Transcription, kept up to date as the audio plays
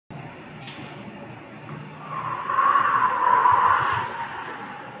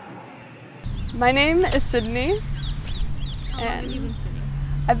My name is Sydney. How long have you been spinning?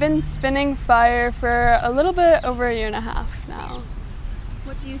 I've been spinning fire for a little bit over a year and a half now.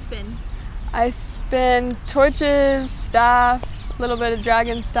 What do you spin? I spin torches, staff, a little bit of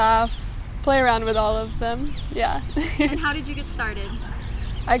dragon staff, play around with all of them, yeah. And how did you get started?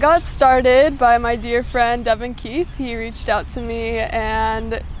 I got started by my dear friend Devin Keith. He reached out to me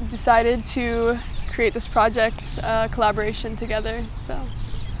and decided to create this project, collaboration together. So,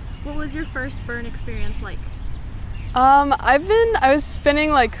 what was your first burn experience like? I was spinning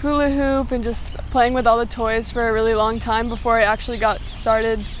like hula hoop and just playing with all the toys for a really long time before I actually got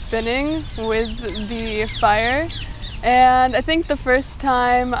started spinning with the fire. And I think the first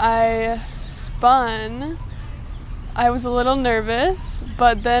time I spun, I was a little nervous,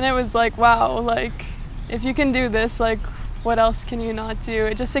 but then it was like, wow, like if you can do this, like what else can you not do?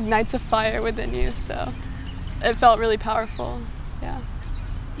 It just ignites a fire within you, so it felt really powerful, yeah.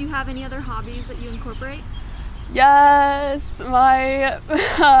 Do you have any other hobbies that you incorporate? Yes, my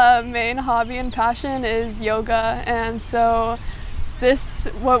main hobby and passion is yoga, and so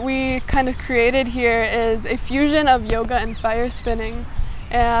what we kind of created here is a fusion of yoga and fire spinning.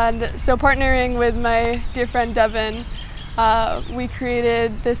 And so partnering with my dear friend Devin, we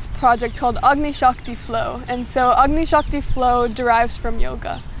created this project called Agni Shakti Flow. And so Agni Shakti Flow derives from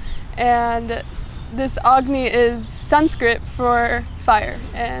yoga. And this Agni is Sanskrit for fire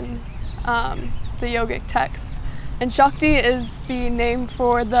in the yogic text. And Shakti is the name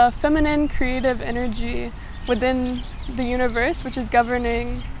for the feminine creative energy within the universe, which is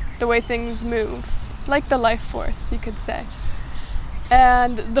governing the way things move, like the life force, you could say.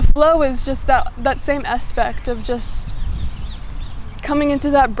 And the flow is just that same aspect of just coming into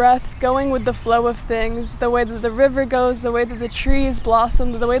that breath, going with the flow of things, the way that the river goes, the way that the trees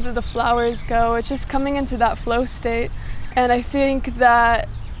blossom, the way that the flowers go. It's just coming into that flow state. And I think that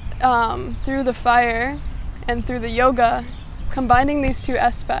through the fire and through the yoga, combining these two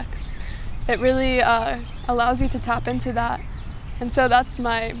aspects, it really allows you to tap into that. And so that's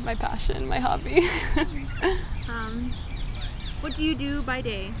my passion, my hobby. What do you do by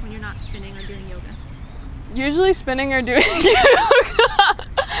day when you're not spinning or doing yoga? Usually spinning or doing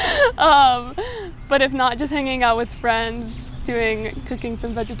yoga. But if not, just hanging out with friends, cooking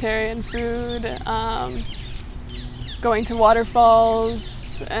some vegetarian food, going to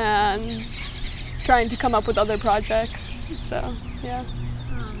waterfalls, and trying to come up with other projects. So, yeah.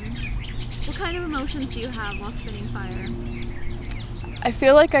 What kind of emotions do you have while spinning fire? I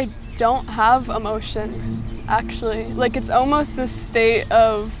feel like I don't have emotions, actually. Like it's almost this state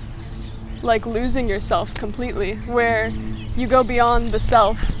of like losing yourself completely, where you go beyond the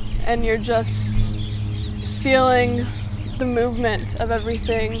self and you're just feeling the movement of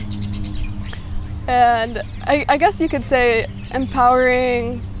everything. And I guess you could say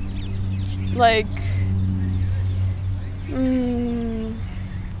empowering, like,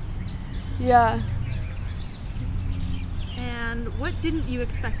 yeah. And what didn't you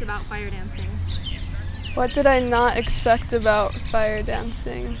expect about fire dancing? What did I not expect about fire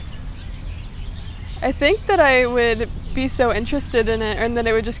dancing? I think that I would be so interested in it and that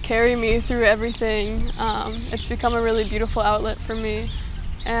it would just carry me through everything. It's become a really beautiful outlet for me.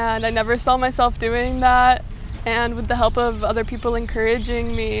 And I never saw myself doing that. And with the help of other people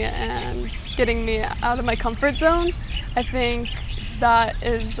encouraging me and getting me out of my comfort zone, I think that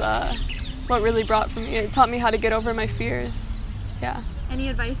is what really brought for me. It taught me how to get over my fears. Yeah. Any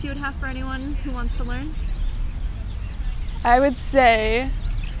advice you would have for anyone who wants to learn? I would say,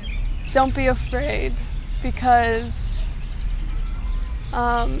 don't be afraid, because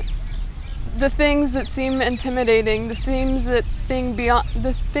the things that seem intimidating, the things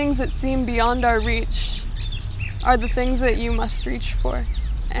that seem beyond our reach, are the things that you must reach for,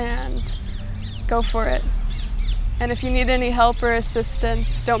 and go for it. And if you need any help or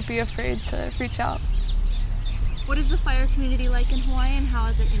assistance, don't be afraid to reach out. What is the fire community like in Hawaii, and how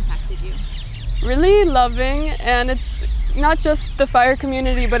has it impacted you? Really loving, and it's not just the fire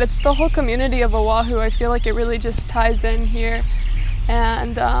community, but it's the whole community of Oahu. I feel like it really just ties in here.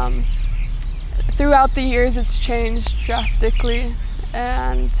 And throughout the years, it's changed drastically.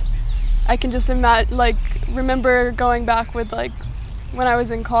 And I can just remember going back with when I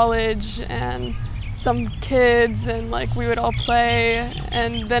was in college and some kids, and we would all play,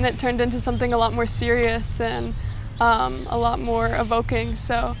 and then it turned into something a lot more serious and a lot more evoking.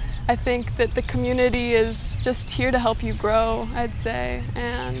 So I think that the community is just here to help you grow, I'd say.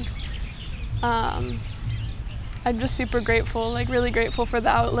 And I'm just super grateful, really grateful for the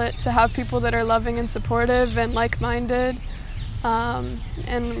outlet, to have people that are loving and supportive and like-minded,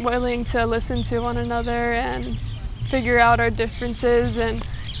 and willing to listen to one another and figure out our differences and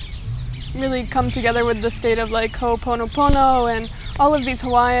really come together with the state of like Ho'oponopono and all of these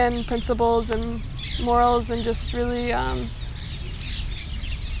Hawaiian principles and morals, and just really,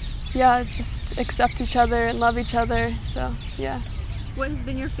 yeah, just accept each other and love each other. So, yeah. What has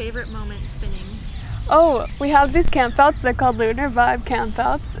been your favorite moment spinning? Oh, we have these campouts. They're called Lunar Vibe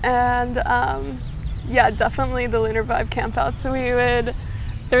campouts, and yeah, definitely the Lunar Vibe campouts. So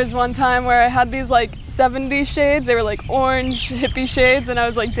there was one time where I had these like 70s shades. They were like orange hippie shades, and I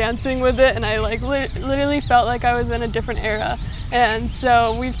was like dancing with it, and I like literally felt like I was in a different era. And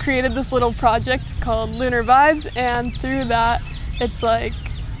so we've created this little project called Lunar Vibes, and through that, it's like,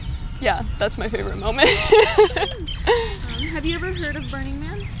 yeah, that's my favorite moment. Have you ever heard of Burning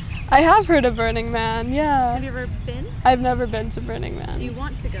Man? I have heard of Burning Man, yeah. Have you ever been? I've never been to Burning Man. Do you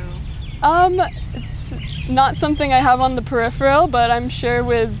want to go? It's not something I have on the peripheral, but I'm sure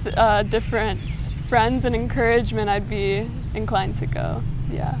with different friends and encouragement, I'd be inclined to go,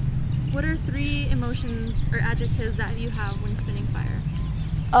 yeah. What are 3 emotions or adjectives that you have when spinning fire?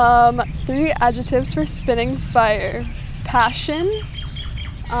 3 adjectives for spinning fire. Passion,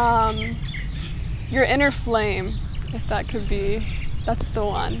 your inner flame, if that could be, that's the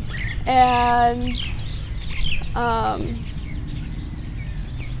one. And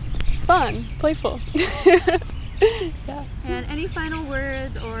fun, playful. Yeah. And any final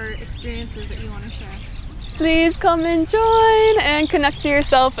words or experiences that you want to share? Please come and join and connect to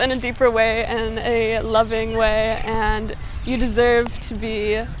yourself in a deeper way and a loving way, and you deserve to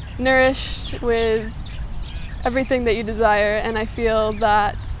be nourished with everything that you desire. And I feel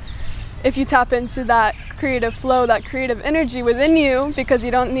that if you tap into that creative flow, that creative energy within you, because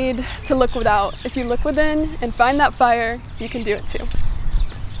you don't need to look without. If you look within and find that fire, you can do it too.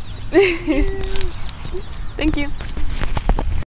 Thank you.